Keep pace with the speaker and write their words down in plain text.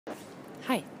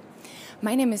Hi,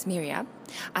 my name is Mirja.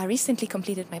 I recently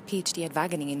completed my PhD at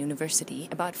Wageningen University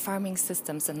about farming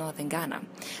systems in northern Ghana,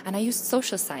 and I used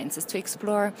social sciences to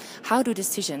explore how do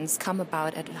decisions come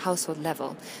about at a household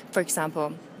level, for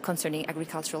example, concerning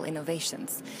agricultural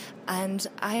innovations. And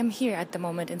I am here at the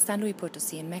moment in San Luis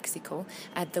Potosí in Mexico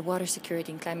at the Water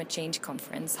Security and Climate Change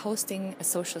Conference hosting a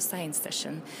social science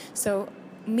session. So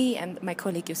me and my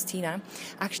colleague Justina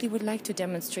actually would like to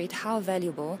demonstrate how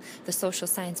valuable the social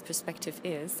science perspective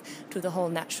is to the whole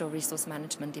natural resource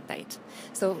management debate.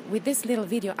 So with this little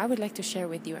video, I would like to share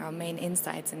with you our main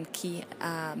insights and key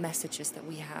messages that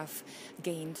we have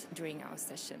gained during our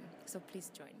session. So please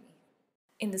join me.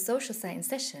 In the social science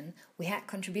session, we had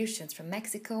contributions from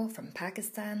Mexico, from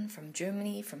Pakistan, from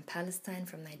Germany, from Palestine,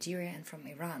 from Nigeria, and from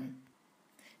Iran.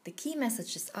 The key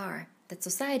messages are that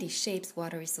society shapes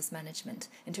water resource management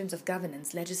in terms of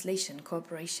governance, legislation,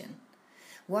 cooperation.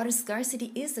 Water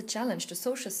scarcity is a challenge to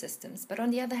social systems, but on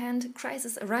the other hand,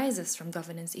 crisis arises from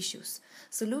governance issues.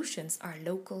 Solutions are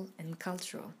local and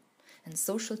cultural. And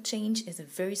social change is a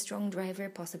very strong driver,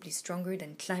 possibly stronger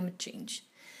than climate change.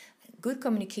 Good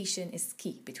communication is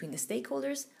key between the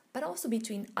stakeholders, but also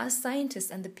between us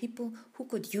scientists and the people who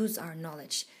could use our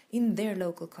knowledge in their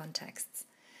local contexts.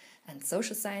 And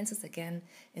social sciences, again,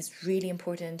 is really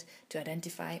important to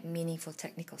identify meaningful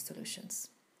technical solutions.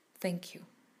 Thank you.